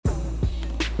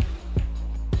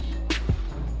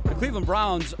Cleveland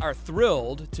Browns are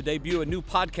thrilled to debut a new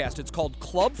podcast. It's called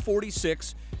Club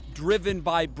 46, driven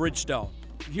by Bridgestone.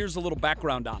 Here's a little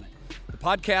background on it. The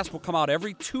podcast will come out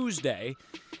every Tuesday,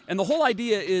 and the whole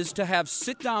idea is to have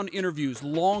sit-down interviews,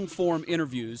 long-form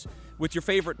interviews, with your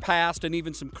favorite past and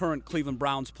even some current Cleveland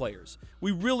Browns players.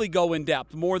 We really go in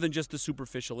depth, more than just the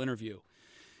superficial interview.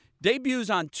 Debuts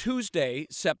on Tuesday,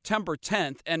 September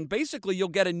 10th, and basically you'll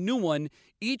get a new one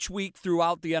each week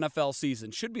throughout the NFL season.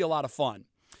 Should be a lot of fun.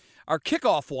 Our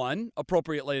kickoff one,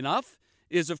 appropriately enough,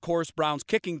 is, of course, Browns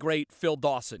kicking great Phil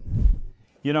Dawson.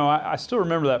 You know, I still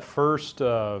remember that first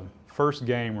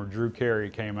game where Drew Carey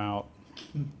came out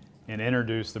and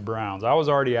introduced the Browns. I was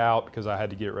already out because I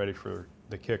had to get ready for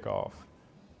the kickoff.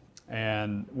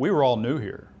 And we were all new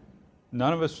here.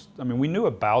 None of us, we knew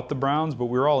about the Browns, but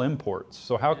we were all imports.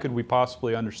 So how could we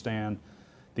possibly understand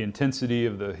the intensity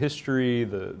of the history,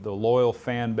 the loyal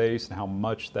fan base, and how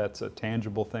much that's a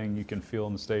tangible thing you can feel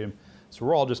in the stadium? So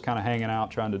we're all just kind of hanging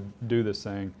out trying to do this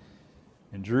thing.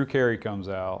 And Drew Carey comes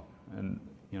out, and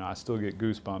I still get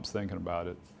goosebumps thinking about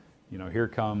it. Here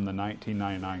come the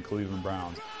 1999 Cleveland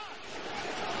Browns.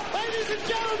 Ladies and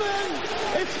gentlemen,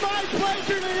 it's my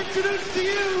pleasure to introduce to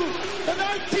you the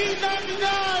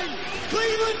 1999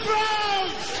 Cleveland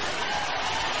Browns!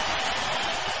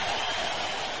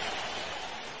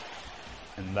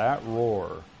 And that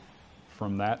roar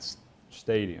from that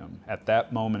stadium at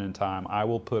that moment in time, I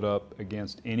will put up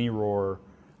against any roar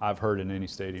I've heard in any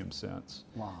stadium since.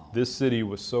 Wow. This city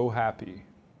was so happy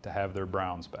to have their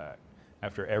Browns back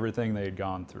after everything they had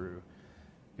gone through.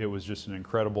 It was just an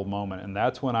incredible moment, and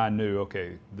that's when I knew,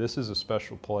 okay, this is a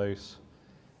special place.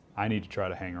 I need to try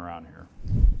to hang around here.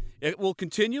 It will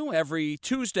continue every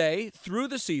Tuesday through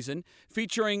the season,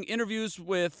 featuring interviews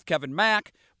with Kevin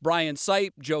Mack, Brian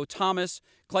Sipe, Joe Thomas,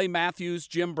 Clay Matthews,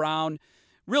 Jim Brown,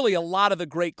 really a lot of the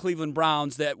great Cleveland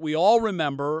Browns that we all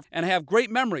remember and have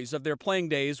great memories of their playing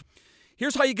days.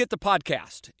 Here's how you get the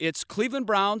podcast. It's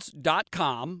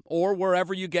clevelandbrowns.com or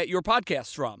wherever you get your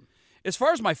podcasts from. As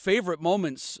far as my favorite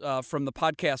moments from the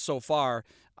podcast so far,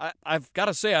 I've got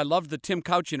to say I loved the Tim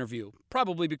Couch interview,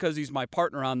 probably because he's my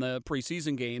partner on the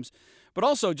preseason games, but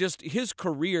also just his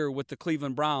career with the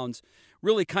Cleveland Browns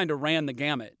really kind of ran the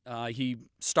gamut. He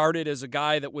started as a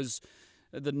guy that was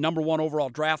the number 1 overall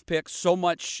draft pick, so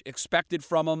much expected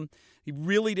from him. He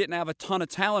really didn't have a ton of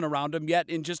talent around him, yet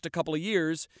in just a couple of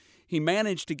years, he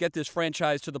managed to get this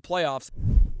franchise to the playoffs.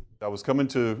 I was coming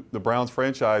to the Browns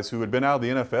franchise, who had been out of the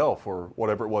NFL for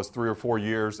whatever it was, 3 or 4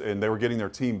 years, and they were getting their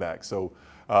team back. So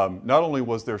not only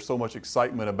was there so much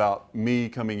excitement about me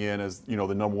coming in as the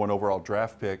number 1 overall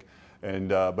draft pick, and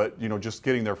but just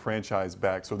getting their franchise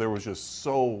back. So there was just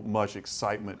so much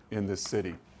excitement in this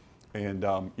city, and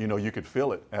you could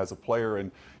feel it as a player.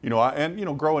 And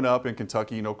growing up in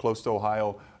Kentucky, close to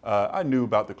Ohio, I knew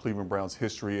about the Cleveland Browns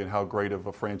history and how great of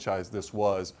a franchise this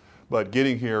was. But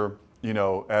getting here,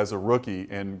 as a rookie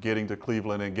and getting to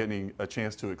Cleveland and getting a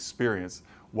chance to experience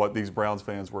what these Browns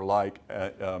fans were like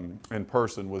in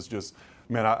person was just,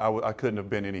 man, I couldn't have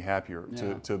been any happier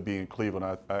to be in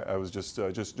Cleveland. I was just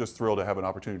thrilled to have an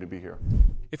opportunity to be here.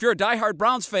 If you're a diehard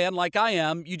Browns fan like I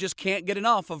am, you just can't get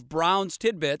enough of Browns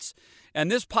tidbits,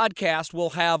 and this podcast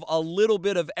will have a little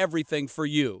bit of everything for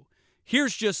you.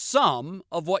 Here's just some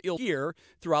of what you'll hear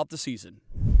throughout the season.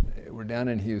 We're down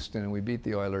in Houston, and we beat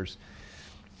the Oilers.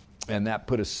 And that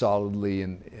put us solidly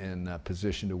in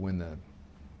position to win the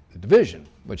division,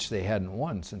 which they hadn't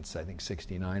won since, I think,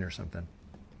 '69 or something.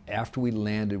 After we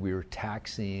landed, we were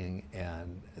taxiing,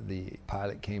 and the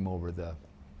pilot came over the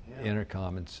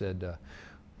intercom and said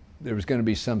there was going to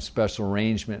be some special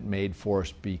arrangement made for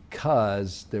us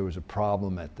because there was a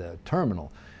problem at the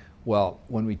terminal. Well,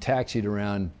 when we taxied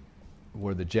around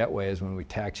where the jetway is, when we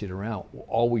taxied around,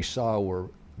 all we saw were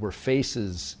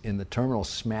faces in the terminal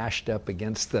smashed up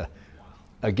against the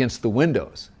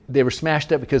windows. They were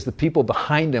smashed up because the people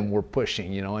behind them were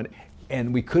pushing,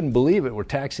 and we couldn't believe it. We're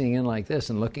taxiing in like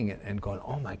this and looking at and going,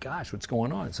 oh my gosh, what's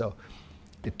going on? So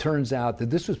it turns out that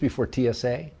this was before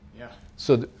TSA. Yeah.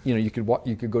 So you could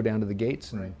go down to the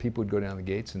gates, and people would go down the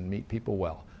gates and meet people.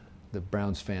 Well, the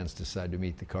Browns fans decided to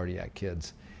meet the Cardiac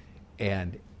Kids,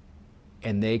 and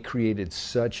they created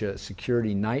such a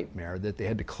security nightmare that they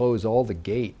had to close all the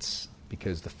gates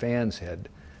because the fans had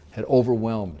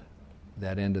overwhelmed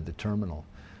that end of the terminal.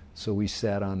 So we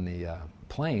sat on the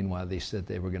plane while they said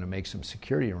they were going to make some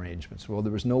security arrangements. Well,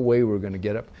 there was no way we were going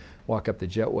to walk up the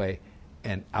jetway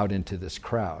and out into this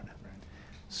crowd.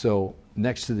 So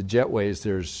next to the jetways,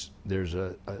 there's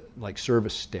a like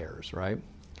service stairs, right?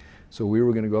 So we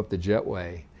were going to go up the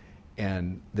jetway,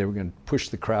 and they were going to push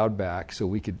the crowd back so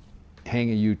we could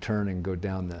hang a U-turn and go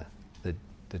down the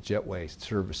jetway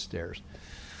service stairs.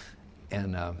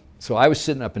 And so I was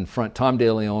sitting up in front. Tom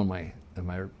DeLeon,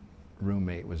 my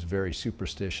roommate, was very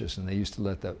superstitious, and they used to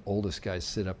let the oldest guys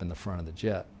sit up in the front of the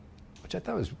jet, which I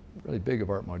thought was really big of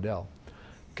Art Modell,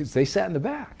 because they sat in the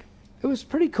back. It was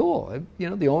pretty cool. You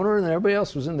know, the owner and everybody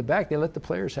else was in the back. They let the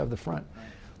players have the front.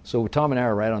 So Tom and I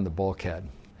were right on the bulkhead.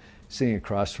 Sitting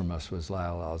across from us was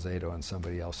Lyle Alzado and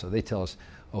somebody else. So they tell us,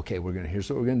 okay, here's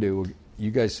what we're going to do.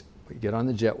 You guys get on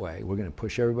the jetway. We're going to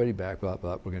push everybody back, blah,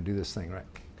 blah. We're going to do this thing, right?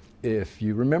 If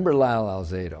you remember Lyle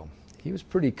Alzado, he was a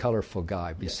pretty colorful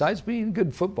guy. Besides being a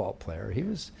good football player, he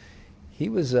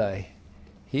was a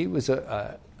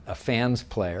fans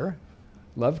player,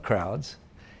 loved crowds.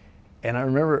 And I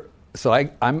remember, so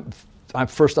I'm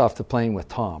first off the plane with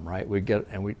Tom, right? We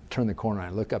turn the corner and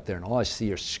I look up there and all I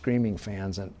see are screaming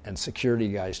fans and security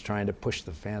guys trying to push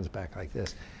the fans back like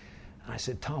this. And I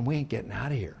said, Tom, we ain't getting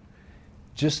out of here.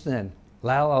 Just then,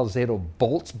 Lyle Alzado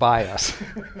bolts by us.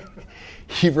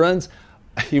 He runs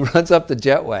up the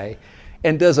jetway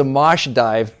and does a mosh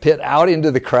dive pit out into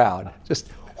the crowd. Just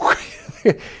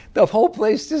the whole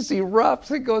place just erupts.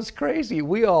 It goes crazy.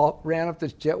 We all ran up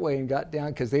this jetway and got down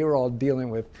because they were all dealing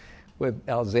with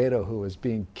Alzado, who was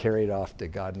being carried off to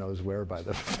God knows where by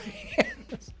the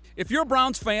fans. If you're a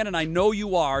Browns fan, and I know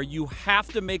you are, you have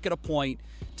to make it a point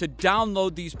to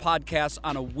download these podcasts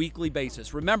on a weekly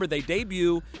basis. Remember, they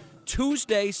debut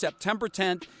Tuesday, September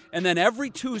 10th, and then every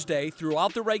Tuesday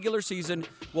throughout the regular season,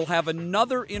 we'll have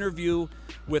another interview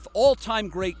with all-time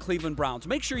great Cleveland Browns.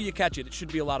 Make sure you catch it. It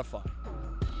should be a lot of fun.